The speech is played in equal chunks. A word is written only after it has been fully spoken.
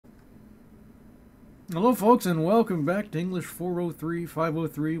Hello, folks, and welcome back to English 403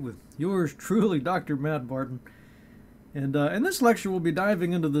 503 with yours truly, Dr. Matt Barton. And in this lecture, we'll be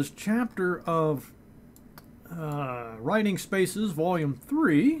diving into this chapter of Writing Spaces, Volume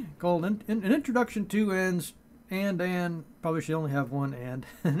 3, called An Introduction to and probably should only have one and.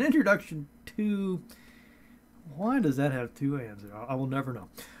 An introduction to. Why does that have two ands? I will never know.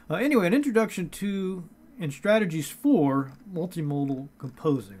 Anyway, an introduction to and strategies for multimodal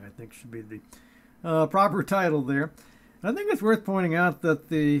composing, I think should be the proper title there. And I think it's worth pointing out that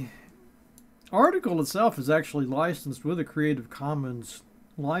the article itself is actually licensed with a Creative Commons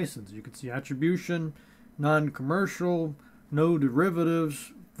license. You can see attribution, non-commercial, no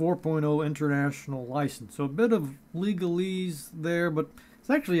derivatives, 4.0 international license. So a bit of legalese there, but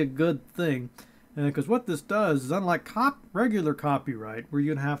it's actually a good thing. Because what this does is, unlike regular copyright, where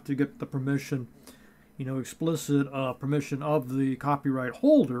you'd have to get the permission, explicit permission of the copyright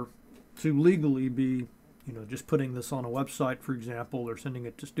holder to legally be, just putting this on a website, for example, or sending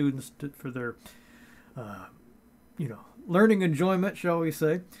it to students for their, learning enjoyment, shall we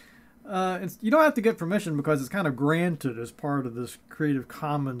say. You don't have to get permission because it's kind of granted as part of this Creative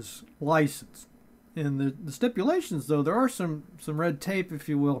Commons license. In the stipulations, though, there are some red tape, if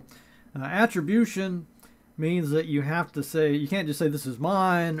you will. Attribution means that you have to say, you can't just say this is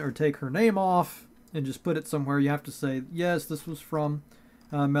mine or take her name off and just put it somewhere. You have to say, yes, this was from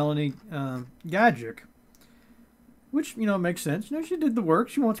Melanie Gagich, which, makes sense. She did the work.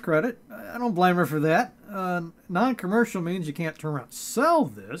 She wants credit. I don't blame her for that. Non-commercial means you can't turn around and sell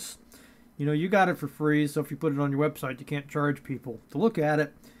this. You got it for free, so if you put it on your website, you can't charge people to look at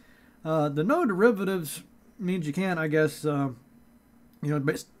it. The no derivatives means you can't, I guess,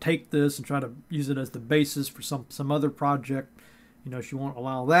 take this and try to use it as the basis for some other project. She won't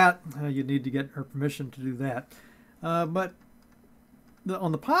allow that. You need to get her permission to do that. But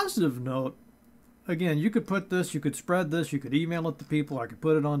on the positive note, again, you could put this, you could spread this, you could email it to people. I could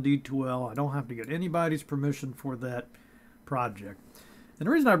put it on D2L. I don't have to get anybody's permission for that project. And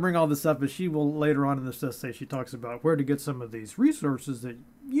the reason I bring all this up is she will, later on in this essay, she talks about where to get some of these resources that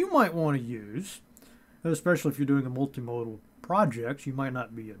you might want to use, especially if you're doing a multimodal project. You might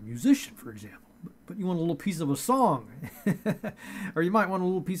not be a musician, for example, but you want a little piece of a song, or you might want a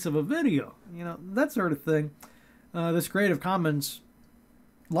little piece of a video, that sort of thing. This Creative Commons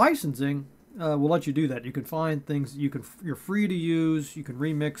licensing will let you do that. You can find things you're free to use. You can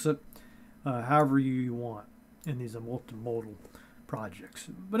remix it however you want in these multimodal projects.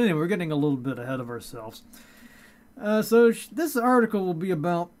 But anyway, we're getting a little bit ahead of ourselves. So this article will be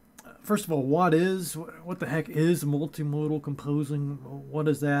about, first of all, what the heck is multimodal composing? What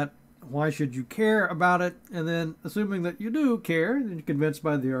is that? Why should you care about it? And then, assuming that you do care, and you're convinced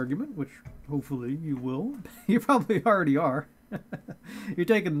by the argument, which hopefully you will. You probably already are. You're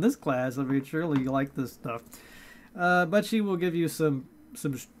taking this class. I mean, surely you like this stuff. But she will give you some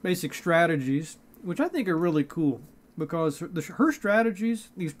basic strategies, which I think are really cool, because her strategies,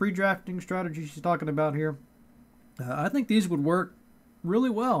 these pre-drafting strategies she's talking about here, I think these would work really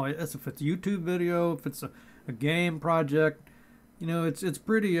well. As if it's a YouTube video, if it's a game project, it's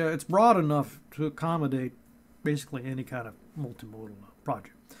pretty, it's broad enough to accommodate basically any kind of multimodal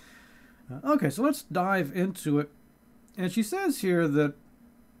project. Okay, so let's dive into it. And she says here that,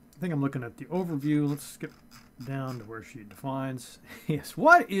 I think I'm looking at the overview. Let's skip down to where she defines. Yes,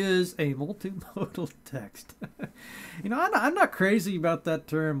 what is a multimodal text? I'm not crazy about that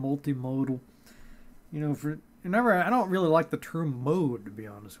term, multimodal. I don't really like the term mode, to be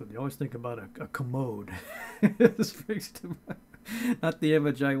honest with you. I always think about a commode. It's fixed to not the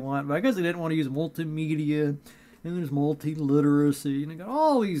image I want, but I guess they didn't want to use multimedia, and there's multiliteracy, and you got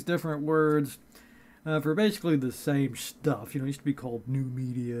all these different words for basically the same stuff. It used to be called new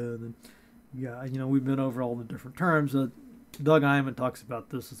media, and then, we've been over all the different terms. Doug Hyman talks about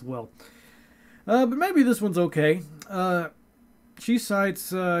this as well. But maybe this one's okay. She cites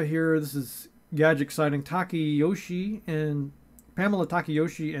here, this is Gagich citing Takayoshi and Pamela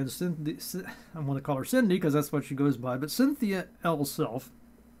Takayoshi and Cynthia, I want to call her Cindy because that's what she goes by, but Cynthia L. Self,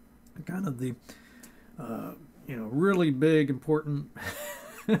 kind of the, really big, important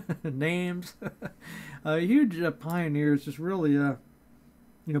names, huge pioneers, just really,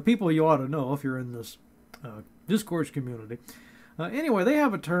 people you ought to know if you're in this discourse community. Anyway, they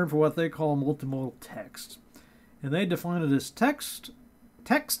have a term for what they call multimodal text, and they define it as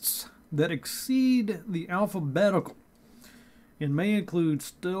texts that exceed the alphabetical and may include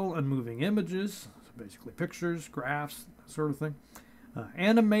still and moving images, so basically pictures, graphs, that sort of thing.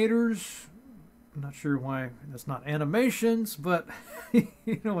 Animators, I'm not sure why that's not animations, but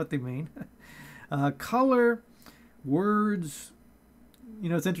you know what they mean. Color, words.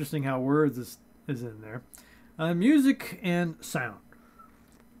 It's interesting how words is is in there. Music and sound.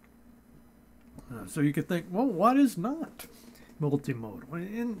 So you could think, well, what is not multimodal?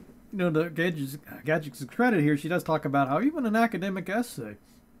 And the Gagich's credit here, she does talk about how even an academic essay,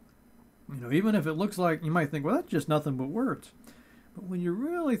 even if it looks like, you might think, well, that's just nothing but words. But when you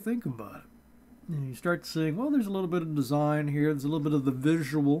really think about it, you start seeing, well, there's a little bit of design here. There's a little bit of the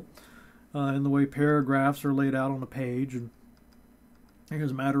visual in the way paragraphs are laid out on a page. And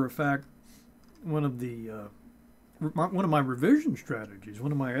as a matter of fact, one of my revision strategies,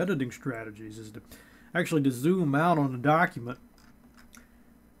 one of my editing strategies is to zoom out on a document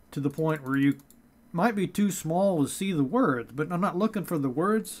to the point where you might be too small to see the words, but I'm not looking for the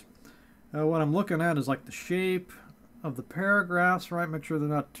words. What I'm looking at is like the shape of the paragraphs, right? Make sure they're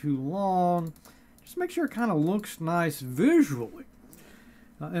not too long. Just make sure it kind of looks nice visually.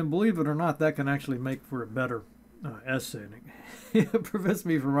 And believe it or not, that can actually make for a better essay. It prevents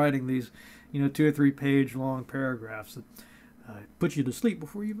me from writing these 2 or 3 page long paragraphs that put you to sleep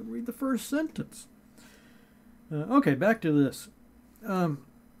before you even read the first sentence. Okay, back to this.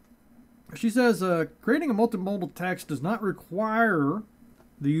 She says, creating a multimodal text does not require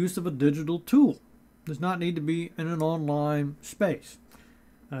the use of a digital tool. Does not need to be in an online space.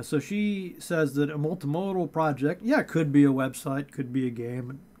 So she says that a multimodal project, it could be a website, could be a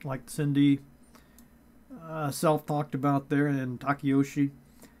game, like Cindy Self talked about there, and Takayoshi.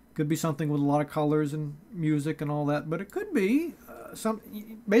 Could be something with a lot of colors and music and all that, but it could be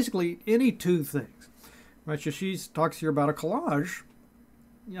basically any 2 things. Right? So she talks here about a collage.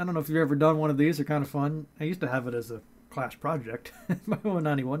 I don't know if you've ever done one of these. They're kind of fun. I used to have it as a class project, my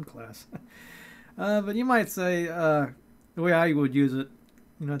 191 class. But you might say, the way I would use it,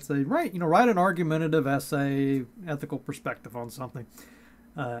 I'd say, write an argumentative essay, ethical perspective on something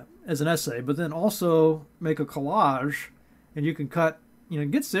as an essay, but then also make a collage, and you can cut,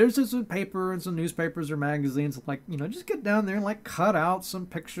 get scissors and paper and some newspapers or magazines, just get down there and cut out some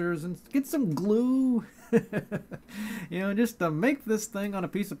pictures and get some glue, just to make this thing on a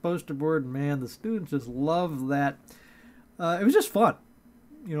piece of poster board. Man, the students just love that. It was just fun,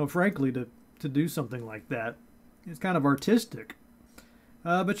 frankly, to do something like that. It's kind of artistic.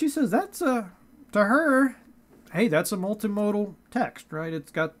 But she says that's, to her, hey, that's a multimodal text, right?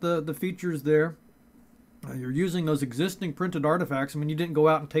 It's got the features there. You're using those existing printed artifacts. I mean, you didn't go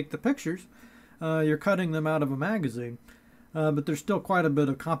out and take the pictures. You're cutting them out of a magazine. But there's still quite a bit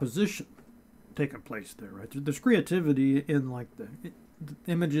of composition taking place there, right? There's creativity in the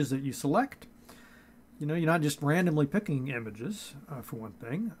images that you select. You're not just randomly picking images, for one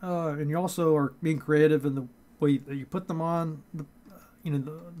thing. And you also are being creative in the way that you put them on, the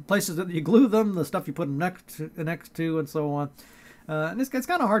places that you glue them, the stuff you put them next to, and so on. And it's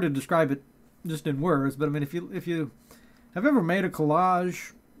kind of hard to describe it just in words, but I mean, if you have ever made a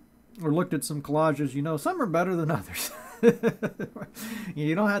collage or looked at some collages, some are better than others.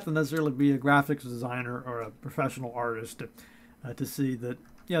 You don't have to necessarily be a graphics designer or a professional artist to see that,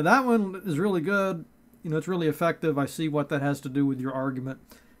 that one is really good. It's really effective. I see what that has to do with your argument.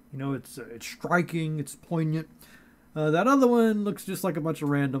 It's striking, it's poignant. That other one looks just like a bunch of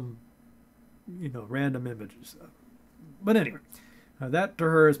random images. But anyway, that to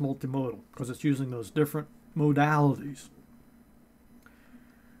her is multimodal because it's using those different modalities.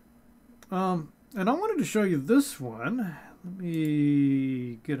 And I wanted to show you this one. Let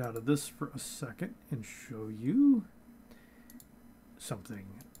me get out of this for a second and show you something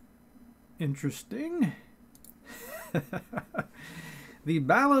interesting. The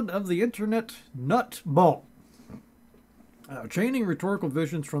Ballad of the Internet Nutball. Chaining rhetorical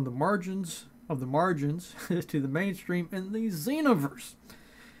visions from the margins of the margins to the mainstream in the Xenoverse.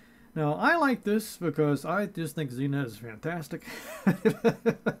 Now, I like this because I just think Xena is fantastic.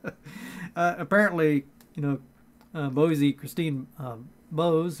 Apparently, Bosie, Christine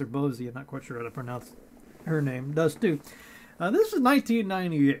Bose, or Bosie, I'm not quite sure how to pronounce her name, does too. This is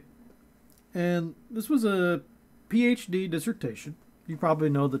 1998. And this was a PhD dissertation. You probably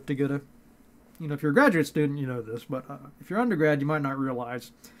know that to get a, if you're a graduate student, you know this, but if you're undergrad, you might not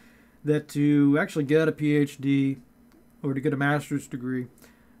realize that to actually get a PhD or to get a master's degree,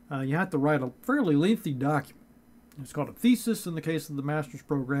 you have to write a fairly lengthy document. It's called a thesis in the case of the master's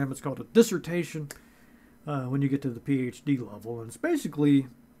program. It's called a dissertation when you get to the PhD level. And it's basically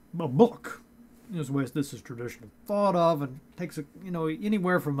a book. Is the way this is traditionally thought of, and takes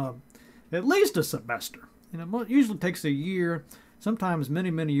anywhere from at least a semester. It usually takes a year, sometimes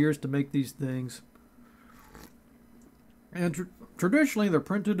many years to make these things. And traditionally, they're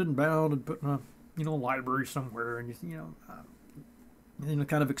printed and bound and put in a library somewhere, and in a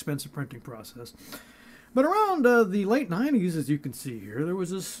kind of expensive printing process. But around the late 90s, as you can see here, there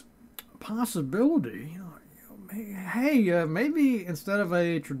was this possibility. Hey, maybe instead of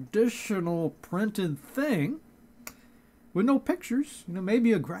a traditional printed thing with no pictures,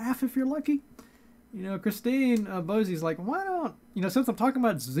 maybe a graph if you're lucky. Christine Bosey's like, why don't, since I'm talking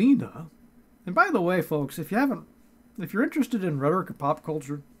about Xena, and by the way, folks, if you're interested in rhetoric of pop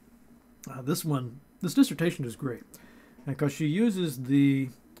culture, this dissertation is great because she uses the,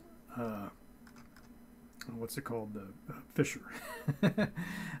 what's it called, the Fisher,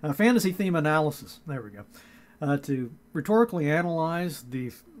 fantasy theme analysis. There we go. To rhetorically analyze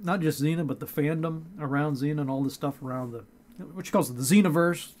not just Xena, but the fandom around Xena and all this stuff around what she calls the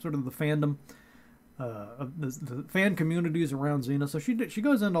Xenaverse, sort of the fandom. The fan communities around Xena. So she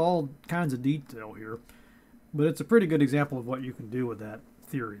goes into all kinds of detail here, but it's a pretty good example of what you can do with that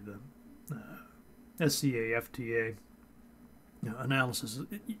theory, the SCAFTA analysis.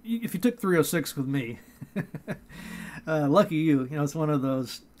 If you took 306 with me, lucky you. It's one of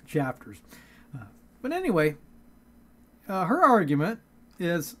those chapters. But anyway, her argument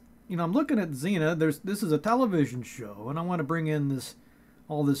is, I'm looking at Xena. This is a television show, and I want to bring in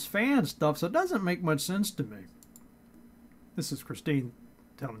all this fan stuff, so it doesn't make much sense to me. This is Christine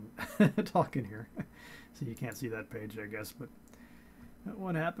talking here. So you can't see that page, I guess, but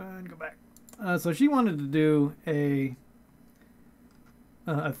what happened? Go back. So she wanted to do a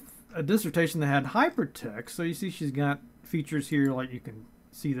dissertation that had hypertext. So you see she's got features here, like you can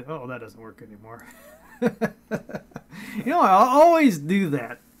see that, oh, that doesn't work anymore. I always do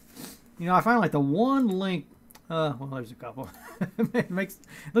that. I find like the one link, well, there's a couple. It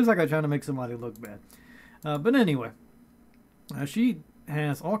looks like I'm trying to make somebody look bad. But anyway, she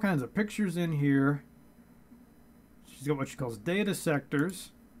has all kinds of pictures in here. She's got what she calls data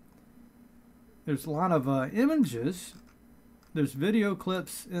sectors. There's a lot of images. There's video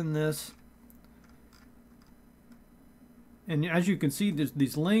clips in this. And as you can see, there's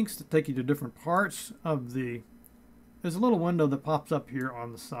these links that take you to different parts of there's a little window that pops up here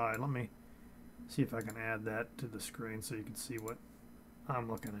on the side. Let me see if I can add that to the screen so you can see what I'm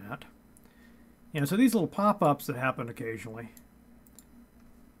looking at. So these little pop-ups that happen occasionally.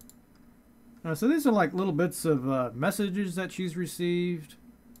 So these are like little bits of messages that she's received.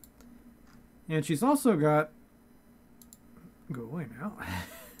 And she's also got, go away now.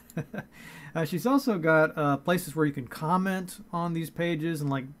 She's also got places where you can comment on these pages, and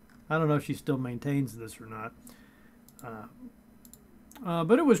like, I don't know if she still maintains this or not.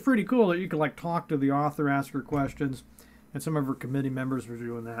 But it was pretty cool that you could like talk to the author, ask her questions, and some of her committee members were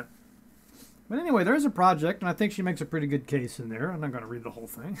doing that. But anyway, there's a project, and I think she makes a pretty good case in there. I'm not going to read the whole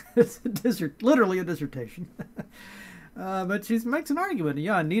thing. It's literally a dissertation. But she makes an argument.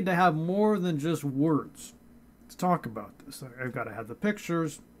 Yeah, I need to have more than just words to talk about this. I've got to have the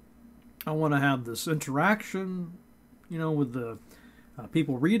pictures. I want to have this interaction, with the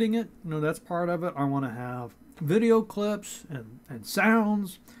people reading it. That's part of it. I want to have video clips and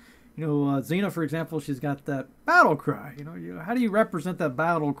sounds. Xena, for example, she's got that battle cry. How do you represent that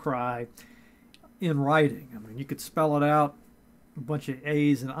battle cry in writing? I mean, you could spell it out, a bunch of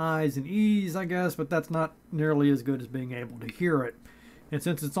A's and I's and E's, I guess, but that's not nearly as good as being able to hear it. And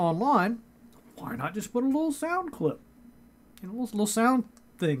since it's online, why not just put a little sound clip? A little sound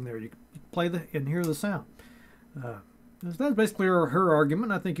thing there. You can play and hear the sound. That's basically her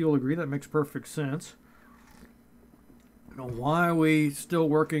argument. I think you'll agree that makes perfect sense. Why are we still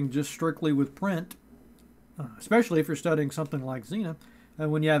working just strictly with print, especially if you're studying something like Xena,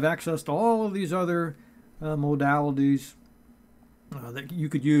 when you have access to all of these other modalities that you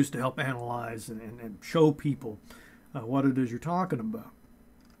could use to help analyze and show people what it is you're talking about.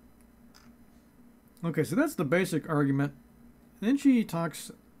 Okay, so that's the basic argument. Then she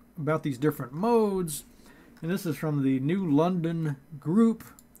talks about these different modes, and this is from the New London group.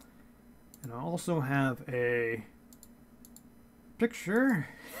 And I also have a picture.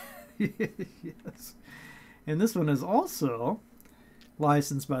 Yes. And this one is also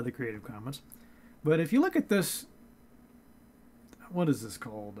licensed by the Creative Commons. But if you look at this, what is this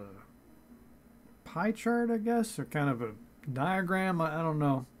called? A pie chart, I guess, or kind of a diagram? I don't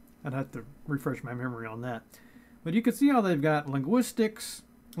know. I'd have to refresh my memory on that. But you can see how they've got linguistic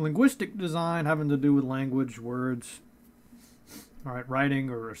design having to do with language, words, all right, writing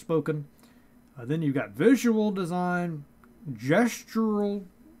or spoken. Then you've got visual design, gestural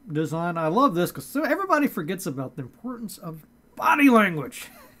design. I love this because everybody forgets about the importance of body language.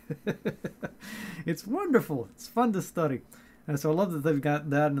 It's wonderful. It's fun to study. And so I love that they've got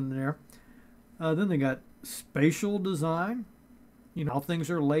that in there. Then they got spatial design, how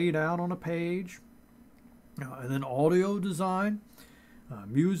things are laid out on a page. And then audio design,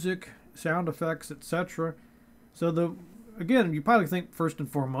 music, sound effects, etc. So again, you probably think first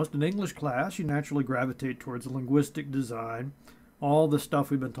and foremost, in English class, you naturally gravitate towards linguistic design, all the stuff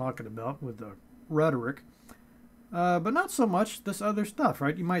we've been talking about with the rhetoric, but not so much this other stuff,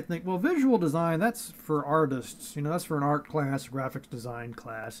 right? You might think, well, visual design, that's for artists, that's for an art class, graphics design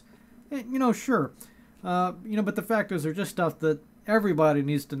class. And, sure. But the fact is, they're just stuff that everybody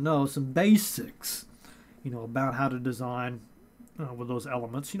needs to know, some basics, about how to design with those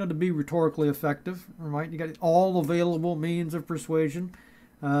elements, to be rhetorically effective, right? You got all available means of persuasion.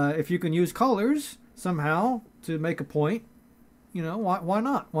 If you can use colors somehow to make a point, why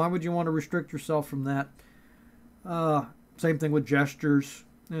not? Why would you want to restrict yourself from that? Same thing with gestures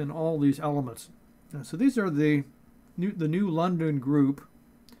and all these elements. So these are the new London group.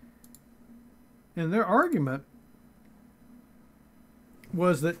 And their argument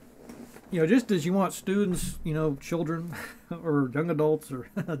was that, just as you want students, children or young adults or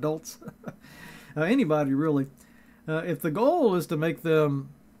adults, anybody really, if the goal is to make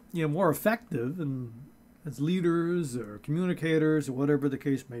them, more effective and as leaders or communicators or whatever the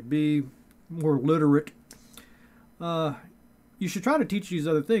case may be, more literate, you should try to teach these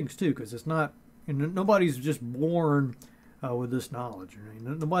other things too, because it's not, nobody's just born with this knowledge.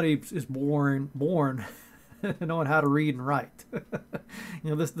 Nobody is born knowing how to read and write.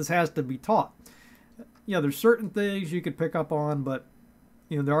 This has to be taught. There's certain things you could pick up on, but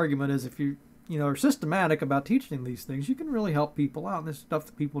the argument is if you are systematic about teaching these things, you can really help people out. And this is stuff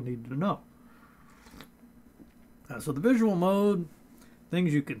that people need to know. So the visual mode,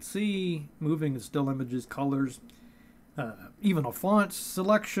 things you can see, moving and still images, colors, even a font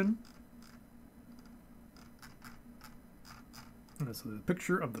selection. That's the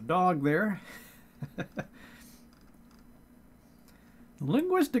picture of the dog there. The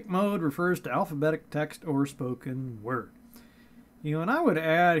linguistic mode refers to alphabetic text or spoken word. And I would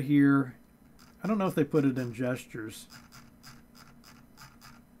add here, I don't know if they put it in gestures,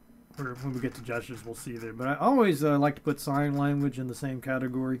 or when we get to gestures we'll see there, but I always like to put sign language in the same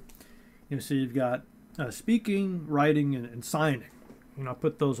category. So you've got speaking, writing, and signing. I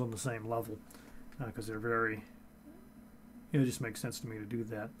put those on the same level because they're very, it just makes sense to me to do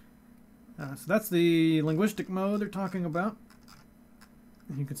that. So that's the linguistic mode they're talking about.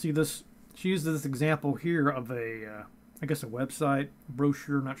 And you can see this, she used this example here of a, I guess a website,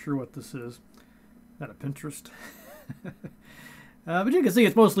 brochure, not sure what this is. Is that a Pinterest? But you can see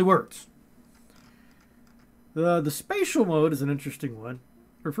it's mostly words. The spatial mode is an interesting one.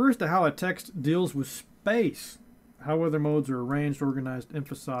 It refers to how a text deals with space, how other modes are arranged, organized,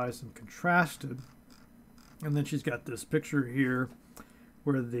 emphasized, and contrasted. And then she's got this picture here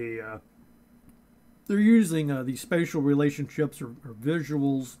where they're using these spatial relationships or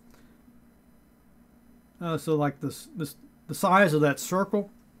visuals. So like the size of that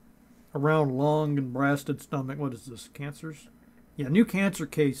circle around lung and breast and stomach. What is this? Cancers? Yeah, new cancer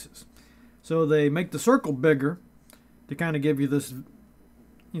cases. So they make the circle bigger to kind of give you this,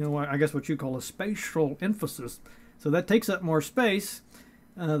 I guess what you call a spatial emphasis. So that takes up more space.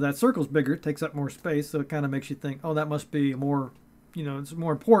 That circle's bigger, takes up more space, so it kind of makes you think, oh, that must be more, it's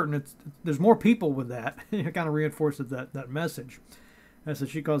more important. There's more people with that. It kind of reinforces that message. So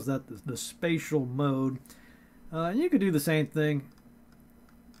she calls that the spatial mode. And you could do the same thing.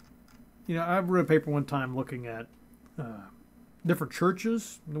 I wrote a paper one time looking at different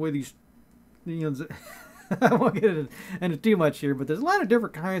churches, the way these, I won't get into too much here, but there's a lot of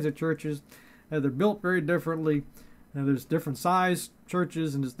different kinds of churches. They're built very differently. There's different size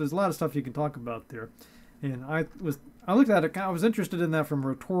churches, and there's a lot of stuff you can talk about there. And I looked at it, I was interested in that from a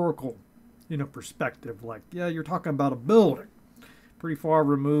rhetorical, perspective. Like, yeah, you're talking about a building, pretty far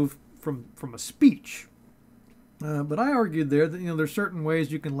removed from a speech. But I argued there that, there's certain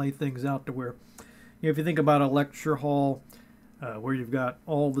ways you can lay things out to where, if you think about a lecture hall, where you've got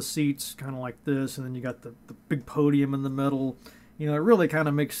all the seats kind of like this, and then you got the big podium in the middle, it really kind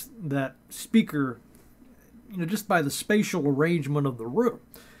of makes that speaker, just by the spatial arrangement of the room,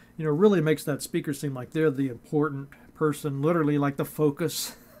 really makes that speaker seem like they're the important person, literally like the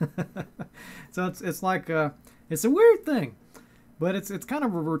focus. So it's like it's a weird thing, but it's kind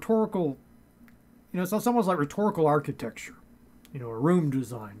of a rhetorical, it's almost like rhetorical architecture, a room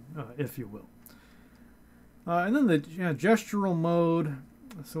design, if you will. And then the gestural mode.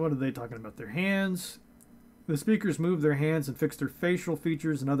 So what are they talking about? Their hands. The speakers move their hands and fix their facial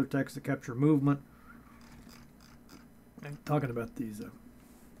features and other texts that capture movement. I'm talking about these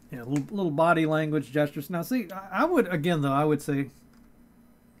little body language gestures. Now, see, I would say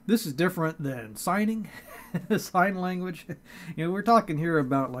this is different than signing, sign language. We're talking here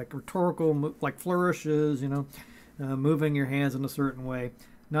about like rhetorical, like flourishes, moving your hands in a certain way,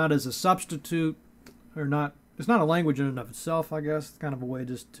 not as a substitute or not it's not a language in and of itself, I guess. It's kind of a way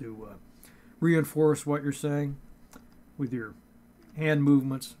just to reinforce what you're saying with your hand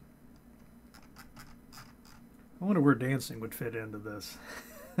movements. I wonder where dancing would fit into this.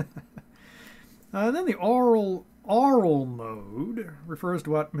 Then the oral mode refers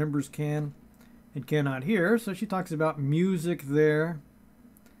to what members can and cannot hear. So she talks about music there,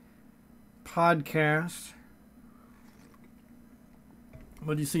 podcasts.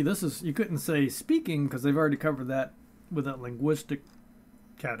 But you see, you couldn't say speaking because they've already covered that with that linguistic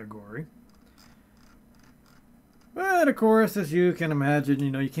category. But of course, as you can imagine,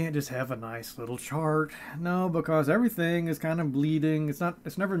 you can't just have a nice little chart. No, because everything is kind of bleeding.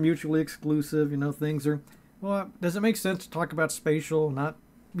 It's never mutually exclusive. Things are, well, does it make sense to talk about spatial, not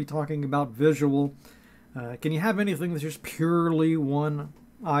be talking about visual? Can you have anything that's just purely one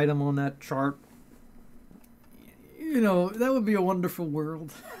item on that chart? That would be a wonderful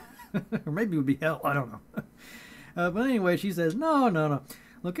world. Or maybe it would be hell. I don't know. But anyway, she says, no.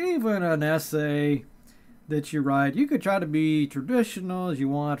 Look, even an essay that you write, you could try to be traditional as you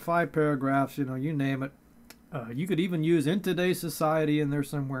want, 5 paragraphs, you name it. You could even use in today's society in there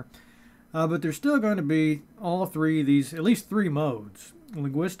somewhere. But there's still going to be all three of these, at least 3 modes.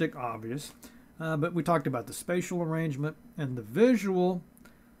 Linguistic, obvious. But we talked about the spatial arrangement and the visual.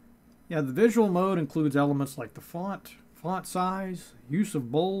 Yeah, the visual mode includes elements like the font size, use of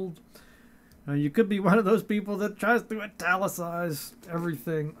bold. You could be one of those people that tries to italicize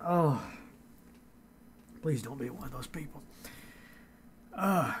everything. Oh, please don't be one of those people.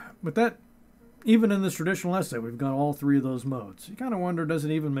 But that, even in this traditional essay, we've got all 3 of those modes. You kind of wonder, does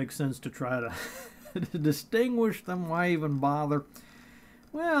it even make sense to try to, to distinguish them? Why even bother?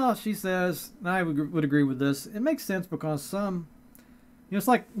 Well, she says, and I would agree with this, it makes sense because some, it's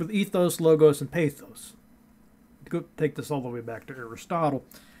like with ethos, logos, and pathos. Go take this all the way back to Aristotle.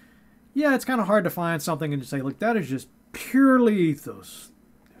 Yeah, it's kind of hard to find something and just say, look, that is just purely ethos.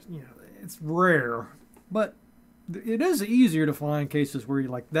 It's rare, but it is easier to find cases where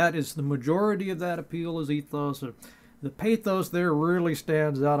you're like, that is the majority of that appeal is ethos. Or the pathos there really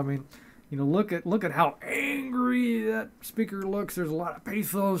stands out. I mean, look at how angry that speaker looks. There's a lot of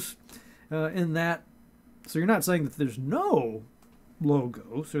pathos in that. So you're not saying that there's no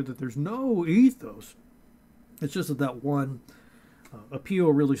logos or that there's no ethos. It's just that one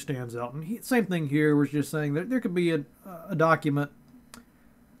appeal really stands out. And same thing here. We're just saying that there could be a document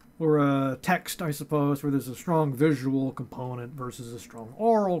or a text, I suppose, where there's a strong visual component versus a strong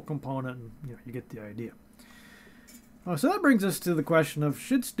oral component. And, you get the idea. So that brings us to the question of,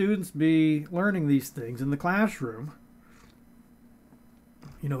 should students be learning these things in the classroom?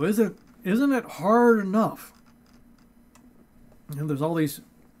 Isn't it hard enough? There's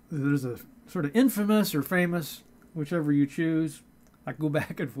a sort of infamous or famous, whichever you choose, I go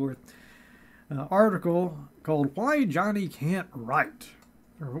back and forth, article called Why Johnny Can't Write.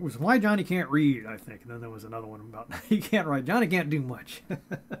 Or it was Why Johnny Can't Read, I think. And then there was another one about he can't write. Johnny can't do much.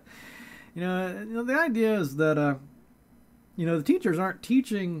 The idea is that, the teachers aren't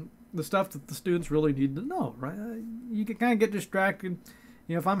teaching the stuff that the students really need to know, right? You can kind of get distracted.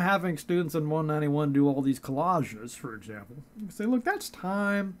 If I'm having students in 191 do all these collages, for example, you say, look, that's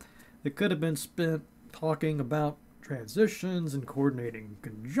time that could have been spent talking about transitions and coordinating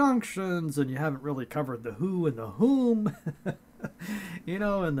conjunctions, and you haven't really covered the who and the whom,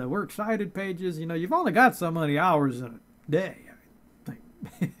 and the works cited pages. You've only got so many hours in a day.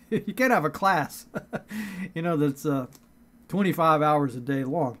 You can't have a class, that's 25 hours a day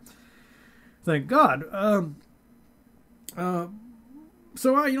long. Thank God.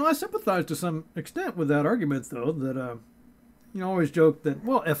 So I sympathize to some extent with that argument, though, that I always joke that,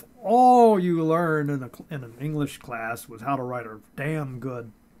 well, if all you learned in an English class was how to write a damn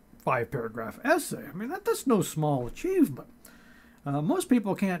good 5-paragraph essay, I mean, that's no small achievement. Most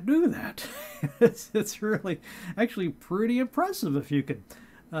people can't do that. It's really actually pretty impressive if you can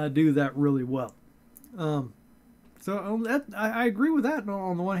do that really well. So I agree with that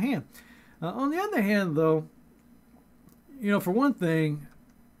on the one hand. On the other hand, though, for one thing,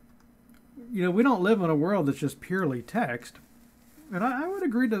 we don't live in a world that's just purely text. And I would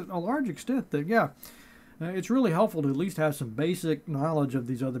agree to a large extent that, it's really helpful to at least have some basic knowledge of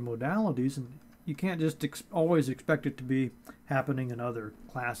these other modalities. And you can't just always expect it to be happening in other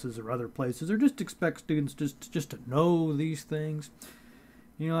classes or other places, or just expect students just to know these things.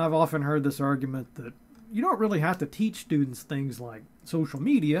 I've often heard this argument that you don't really have to teach students things like social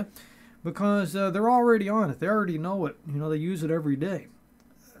media because they're already on it. They already know it. They use it every day.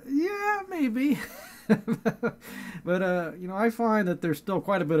 Yeah, maybe. But, I find that there's still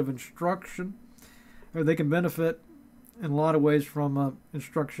quite a bit of instruction, or they can benefit in a lot of ways from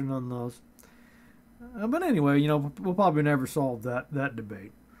instruction on those. But anyway, we'll probably never solve that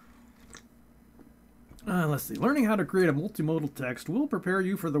debate. Let's see. Learning how to create a multimodal text will prepare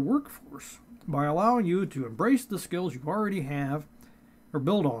you for the workforce by allowing you to embrace the skills you already have, or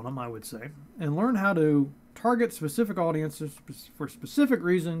build on them, I would say, and learn how to target specific audiences for specific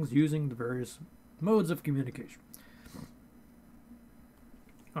reasons using the various modes of communication.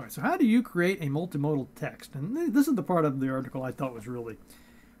 All right, so how do you create a multimodal text? And this is the part of the article I thought was really,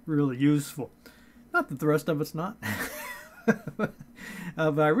 really useful. Not that the rest of it's not, but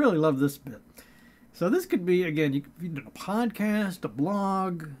I really love this bit. So this could be, again, you could do a podcast, a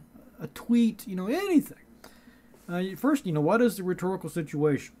blog, a tweet, anything. First, what is the rhetorical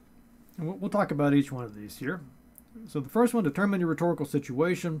situation? And we'll talk about each one of these here. So the first one, determine your rhetorical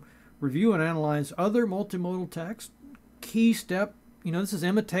situation. Review and analyze other multimodal text. Key step, this is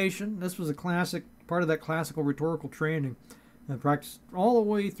imitation. This was a classic, part of that classical rhetorical training and practice all the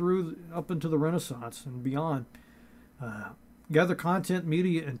way through up into the Renaissance and beyond. Gather content,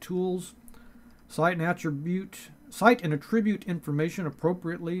 media, and tools. Cite and attribute information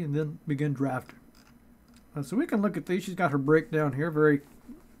appropriately, and then begin drafting. So we can look at these. She's got her breakdown here. Very,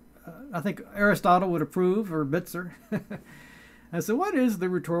 I think Aristotle would approve, or Bitzer. And so what is the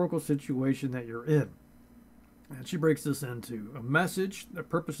rhetorical situation that you're in? And she breaks this into a message, the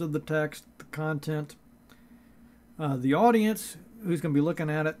purpose of the text, the content, the audience, who's going to be looking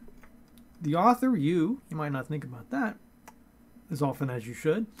at it, the author, you might not think about that as often as you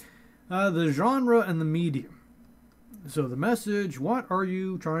should, the genre, and the medium. So the message, what are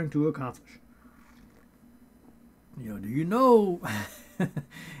you trying to accomplish? Do you know?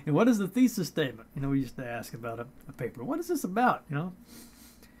 And what is the thesis statement? We used to ask about a paper. What is this about?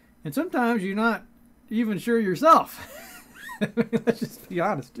 And sometimes you're not even sure yourself. Let's just be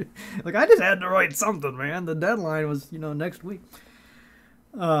honest. Like, I just had to write something, man. The deadline was, next week.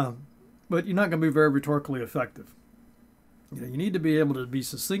 But you're not going to be very rhetorically effective. You need to be able to be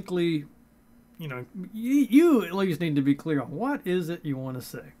succinctly, you at least need to be clear on what is it you want to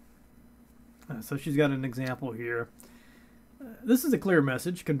say. So she's got an example here. This is a clear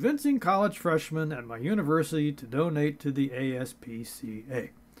message. Convincing college freshmen at my university to donate to the ASPCA.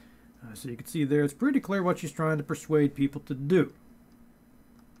 So you can see there, it's pretty clear what she's trying to persuade people to do.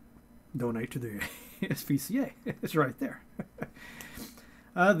 Donate to the ASPCA. It's right there.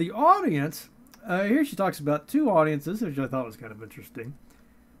 The audience, here she talks about two audiences, which I thought was kind of interesting.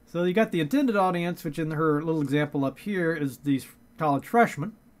 So you got the intended audience, which in her little example up here is these college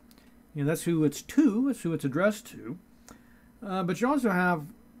freshmen. That's who it's to, it's who it's addressed to. But you also have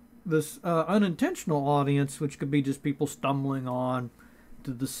this unintentional audience, which could be just people stumbling on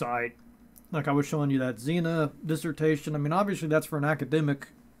to the site. Like I was showing you that Xena dissertation. I mean, obviously that's for an academic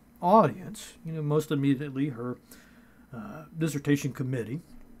audience. Most immediately her dissertation committee,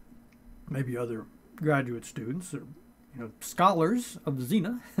 maybe other graduate students or scholars of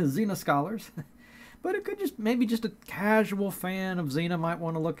Xena, Xena scholars. But it could maybe just a casual fan of Xena might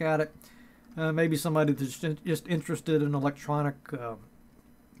want to look at it. Maybe somebody that's just interested in electronic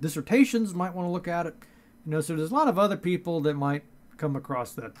dissertations might want to look at it. So there's a lot of other people that might come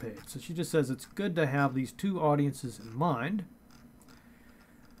across that page. So she just says it's good to have these two audiences in mind.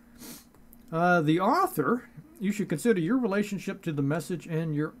 The author, you should consider your relationship to the message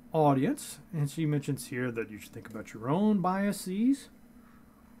and your audience. And she mentions here that you should think about your own biases.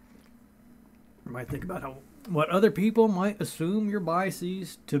 You might think about what other people might assume your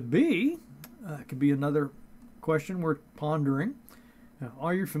biases to be. Could be another question worth pondering.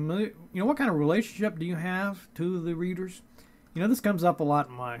 Are you familiar? What kind of relationship do you have to the readers? This comes up a lot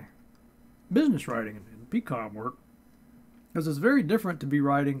in my business writing and PCOM work, because it's very different to be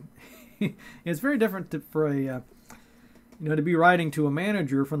writing. It's very different to be writing to a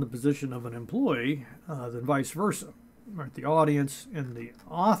manager from the position of an employee than vice versa. Right? The audience and the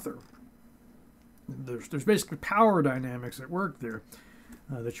author. There's basically power dynamics at work there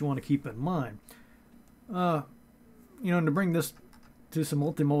that you want to keep in mind. And to bring this to some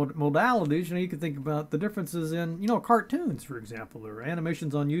multimodalities, you can think about the differences in, cartoons, for example, or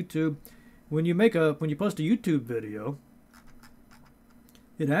animations on YouTube. When you post a YouTube video,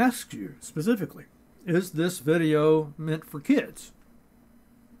 it asks you specifically, is this video meant for kids?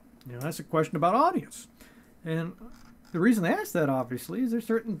 That's a question about audience. And the reason they ask that, obviously, is there's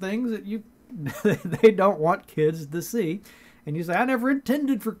certain things that they don't want kids to see. And you say, I never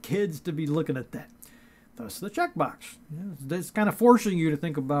intended for kids to be looking at that. Thus the checkbox. It's kind of forcing you to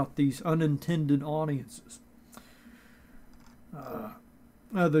think about these unintended audiences.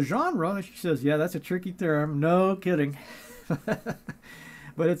 The genre, she says, yeah, that's a tricky term. No kidding.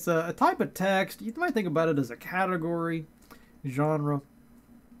 But it's a type of text. You might think about it as a category, genre.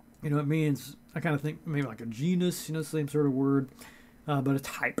 It means I kind of think maybe like a genus, you know, same sort of word, but a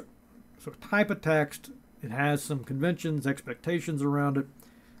type. So a type of text, it has some conventions, expectations around it.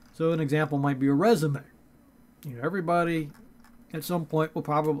 So an example might be a resume. You know, everybody at some point will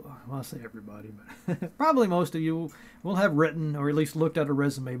probably, well, I'll say everybody, but probably most of you will have written or at least looked at a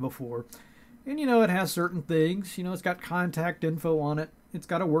resume before. And, you know, it has certain things. You know, it's got contact info on it. It's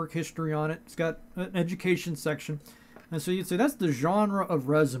got a work history on it. It's got an education section. And so you'd say that's the genre of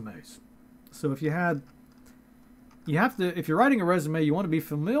resumes. So if you have to, if you're writing a resume, you want to be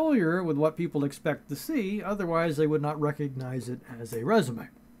familiar with what people expect to see. Otherwise, they would not recognize it as a resume.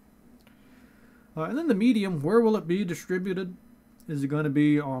 And then the medium, where will it be distributed? Is it going to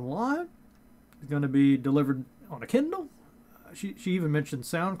be online? Is it going to be delivered on a Kindle? She even mentioned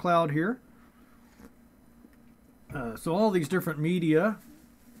SoundCloud here. So all these different media,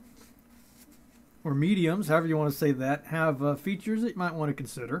 or mediums, however you want to say that, have features that you might want to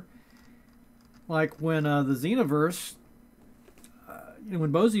consider. Like when the Xenoverse, you know,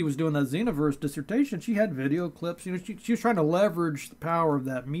 when Bosie was doing that Xenoverse dissertation, she had video clips. You know, she was trying to leverage the power of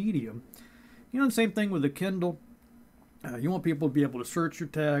that medium. You know, the same thing with the Kindle. You want people to be able to search your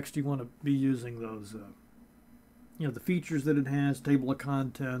text. You want to be using those, you know, the features that it has, table of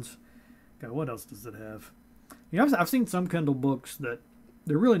contents. God, what else does it have? You know, I've seen some Kindle books that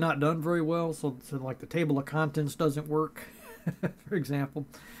they're really not done very well. So like the table of contents doesn't work, for example.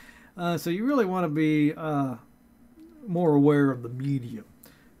 So you really want to be more aware of the medium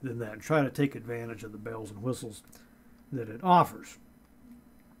than that. And try to take advantage of the bells and whistles that it offers.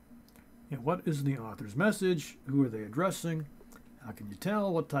 You know, what is the author's message? Who are they addressing? How can you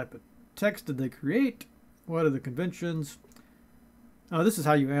tell? What type of text did they create? What are the conventions? This is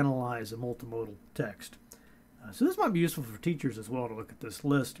how you analyze a multimodal text. So this might be useful for teachers as well to look at this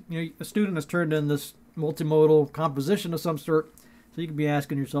list. You know, a student has turned in this multimodal composition of some sort, so you can be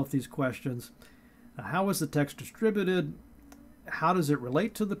asking yourself these questions. How is the text distributed? How does it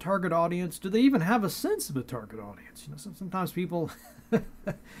relate to the target audience? Do they even have a sense of the target audience? You know, sometimes people, you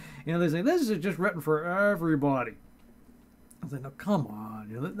know, they say, this is just written for everybody. I say, no, come on,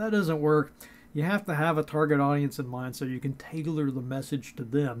 you know, that doesn't work. You have to have a target audience in mind so you can tailor the message to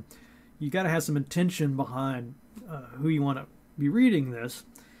them. You got to have some intention behind who you want to be reading this.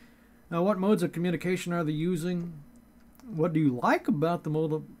 What modes of communication are they using? What do you like about the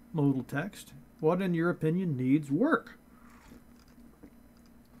modal text? What, in your opinion, needs work?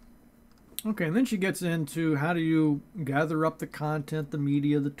 Okay, and then she gets into how do you gather up the content, the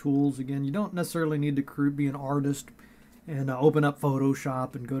media, the tools. Again, you don't necessarily need to be an artist and open up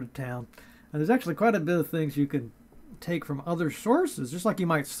Photoshop and go to town. And there's actually quite a bit of things you can take from other sources, just like you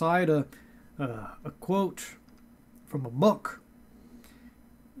might cite a quote from a book.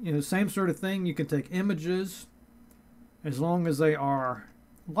 You know, same sort of thing. You can take images as long as they are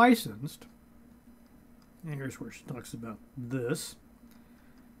licensed. And here's where she talks about this.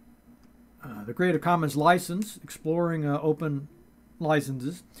 The Creative Commons license, exploring open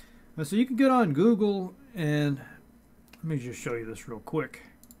licenses. So you can get on Google and let me just show you this real quick.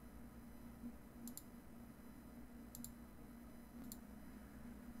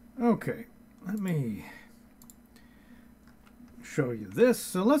 Okay, let me show you this.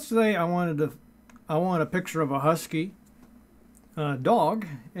 So let's say I want a picture of a husky dog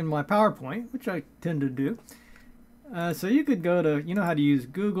in my PowerPoint, which I tend to do. So you could go to, you know how to use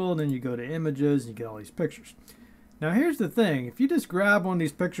Google, and then you go to images, and you get all these pictures. Now here's the thing, if you just grab one of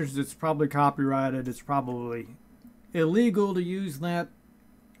these pictures, it's probably copyrighted, it's probably illegal to use that.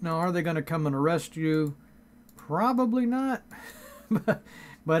 Now, are they going to come and arrest you? Probably not.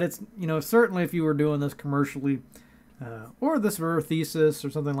 But it's, you know, certainly if you were doing this commercially, or this were a thesis or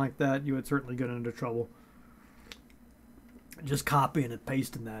something like that, you would certainly get into trouble just copying and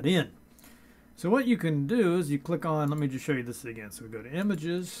pasting that in. So what you can do is you click on, let me just show you this again. So we go to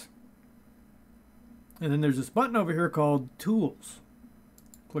images, and then there's this button over here called tools.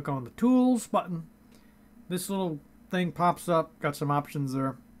 Click on the tools button. This little thing pops up, got some options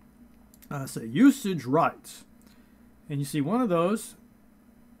there. Say usage rights. And you see one of those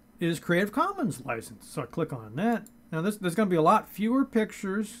is Creative Commons license. So I click on that. Now there's going to be a lot fewer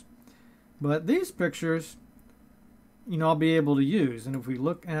pictures, but these pictures, you know, I'll be able to use. And if we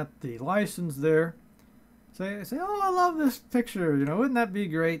look at the license there, say, oh, I love this picture. You know, wouldn't that be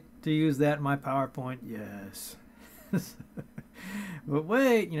great to use that in my PowerPoint? Yes. But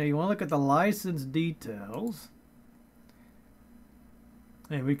wait, you know, you want to look at the license details,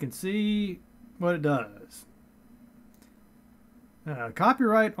 and we can see what it does.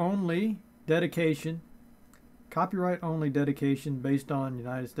 Copyright only dedication. Copyright only dedication based on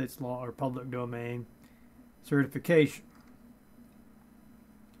United States law or public domain certification.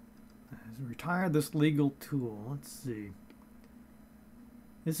 retire this legal tool. Let's see.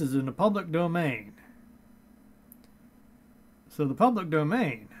 This is in the public domain. So the public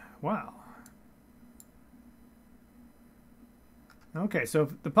domain, wow. Okay, so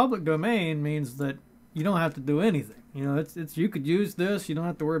the public domain means that you don't have to do anything. You know, it's you could use this. You don't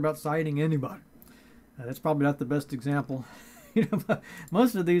have to worry about citing anybody. That's probably not the best example. You know,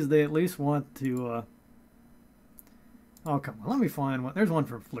 most of these they at least want to. Oh, come on, let me find one. There's one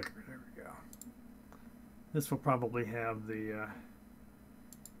from Flickr. There we go. This will probably have the.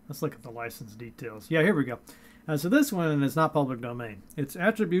 Let's look at the license details. Yeah, here we go. So this one is not public domain. It's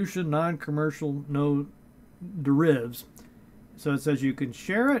attribution, non-commercial, no derivatives. So it says you can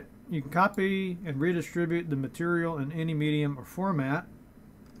share it, you can copy and redistribute the material in any medium or format,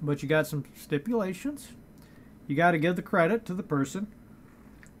 but you got some stipulations. You got to give the credit to the person.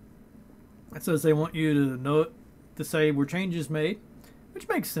 It says they want you to note to say where changes made, which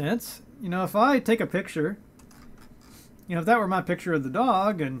makes sense. You know, if I take a picture, you know, if that were my picture of the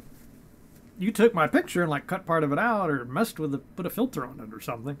dog and you took my picture and like cut part of it out or messed with it, put a filter on it or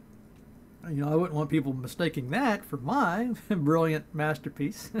something, you know, I wouldn't want people mistaking that for my brilliant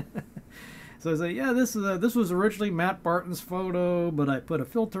masterpiece. So I say, yeah, this was originally Matt Barton's photo, but I put a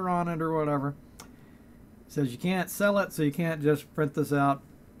filter on it or whatever. It says you can't sell it, so you can't just print this out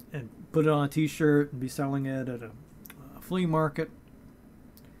and put it on a t-shirt and be selling it at a flea market.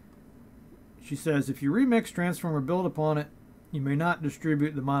 She says if you remix, transform, or build upon it, you may not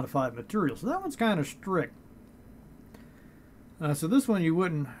distribute the modified material. So that one's kind of strict. So this one you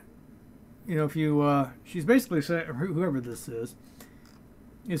wouldn't, you know, if you, she's basically saying, whoever this is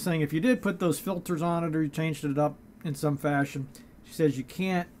saying if you did put those filters on it or you changed it up in some fashion, she says you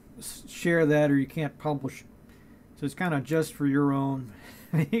can't share that or you can't publish it. So it's kind of just for your own.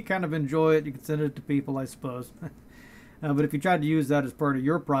 You kind of enjoy it. You can send it to people, I suppose. But if you tried to use that as part of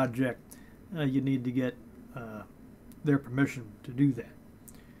your project, you need to get their permission to do that.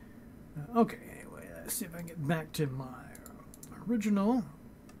 Okay, anyway, let's see if I can get back to my original.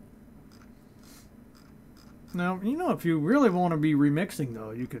 Now, you know, if you really want to be remixing,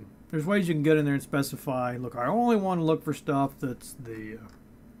 though, you can. There's ways you can get in there and specify. Look, I only want to look for stuff that's the,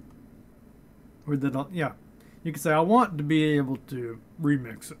 or that, yeah. You can say I want to be able to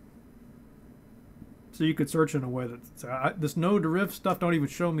remix it. So you could search in a way that this no derivative stuff, don't even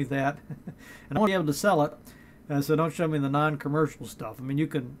show me that, and I want to be able to sell it. So don't show me the non-commercial stuff. I mean, you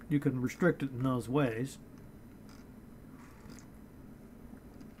can restrict it in those ways.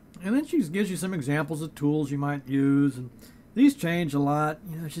 And then she gives you some examples of tools you might use, and these change a lot.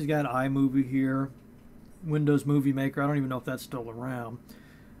 You know, she's got iMovie here, Windows Movie Maker. I don't even know if that's still around.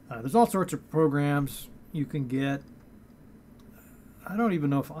 There's all sorts of programs you can get. I don't even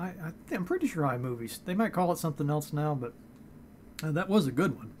know if I'm pretty sure iMovies. They might call it something else now, but that was a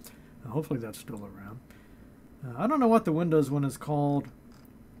good one. Hopefully that's still around. I don't know what the Windows one is called.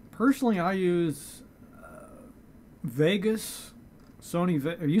 Personally, I use Vegas.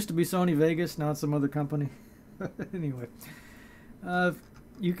 It used to be Sony Vegas, now it's some other company. Anyway,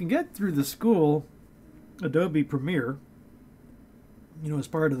 you can get through the school Adobe Premiere, you know, as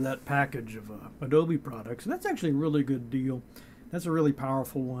part of that package of Adobe products. And that's actually a really good deal. That's a really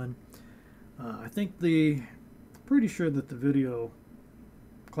powerful one. I think pretty sure that the video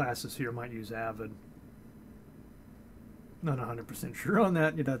classes here might use Avid. Not 100% sure on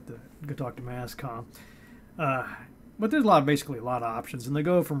that. You'd have to go talk to Masscom. But there's basically a lot of options, and they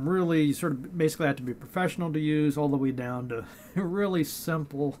go from really, you sort of basically have to be professional to use, all the way down to really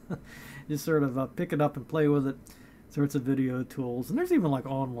simple, just sort of pick it up and play with it, sorts of video tools. And there's even like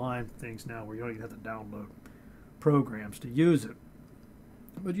online things now where you don't even have to download programs to use it.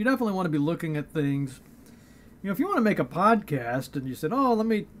 But you definitely want to be looking at things. You know, if you want to make a podcast and you said, oh, let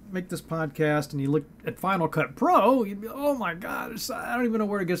me make this podcast, and you look at Final Cut Pro, you'd be, oh my God, I don't even know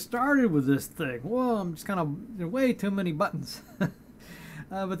where to get started with this thing. Whoa, I'm just kind of way too many buttons.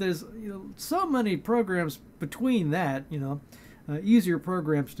 But there's so many programs between that, easier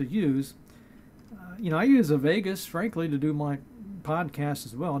programs to use. I use a Vegas, frankly, to do my podcast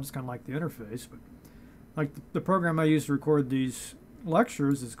as well. I just kind of like the interface. But like the program I use to record these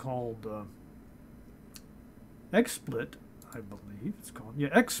lectures is called XSplit, I believe it's called. Yeah,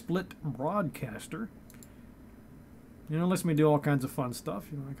 XSplit Broadcaster. It lets me do all kinds of fun stuff.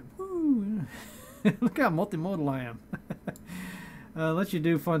 I can, woo, look how multimodal I am. Lets you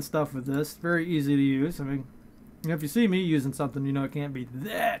do fun stuff with this. Very easy to use. I mean, if you see me using something, it can't be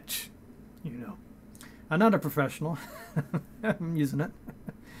that, I'm not a professional. I'm using it.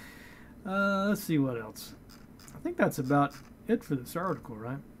 Let's see what else. I think that's about it for this article,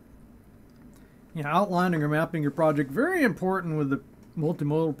 right? Outlining or mapping your project. Very important with the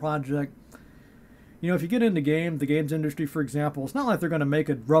multimodal project. if you get into the games industry, for example, it's not like they're going to make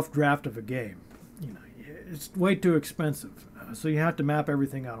a rough draft of a game. It's way too expensive. So you have to map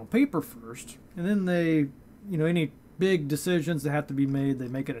everything out on paper first, and then any big decisions that have to be made, they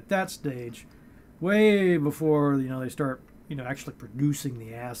make it at that stage, way before they start actually producing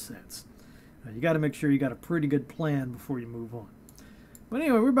the assets. You got to make sure you got a pretty good plan before you move on. But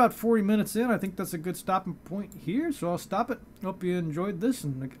anyway, we're about 40 minutes in. I think that's a good stopping point here, so I'll stop it. Hope you enjoyed this,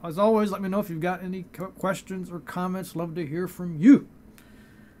 and as always, let me know if you've got any questions or comments. Love to hear from you.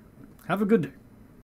 Have a good day.